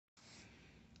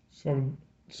So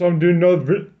I'm doing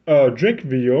another drink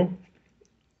video.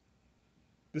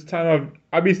 This time of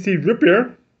IBC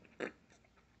repair.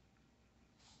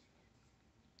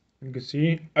 You can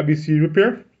see IBC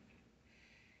repair.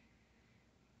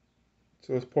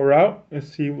 So let's pour it out and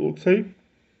see what it looks like.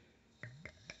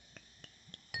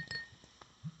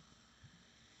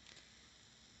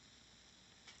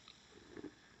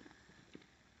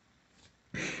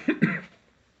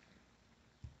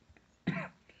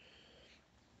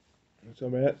 So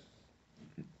man,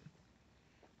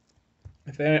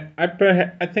 I think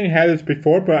I had this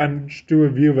before, but I'm just doing a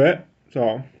review of it.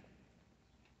 So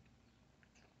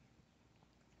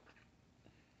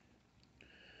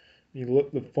you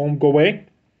let the foam go away.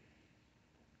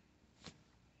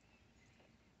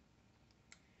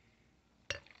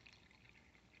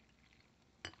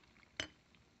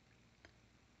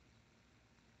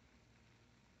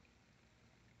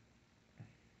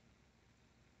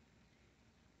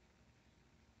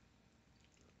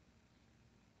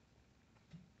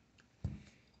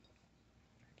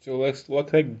 So let's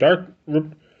look like dark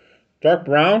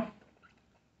brown.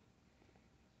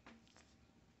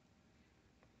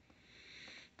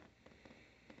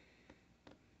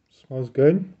 Smells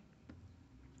good.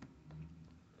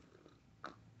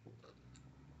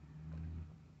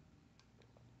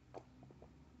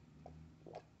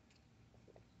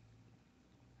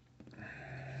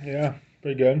 Yeah,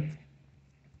 pretty good.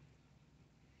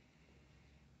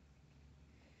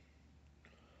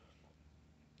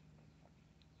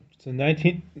 Since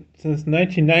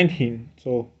 1919,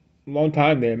 so a long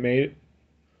time they made it.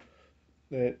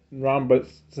 That around, but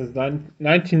since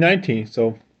 1919,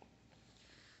 so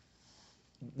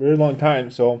very long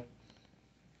time. So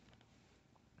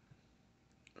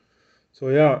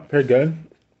yeah, pretty good.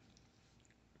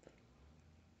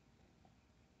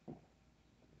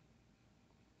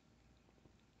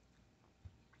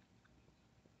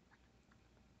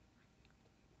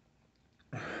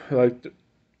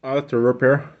 I like to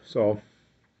repair. So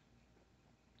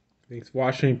thanks for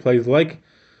watching. Please like,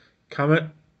 comment,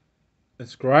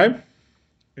 subscribe,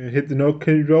 and hit the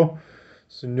notification bell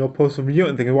so you'll post a video.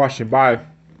 And thanks for watching. Bye.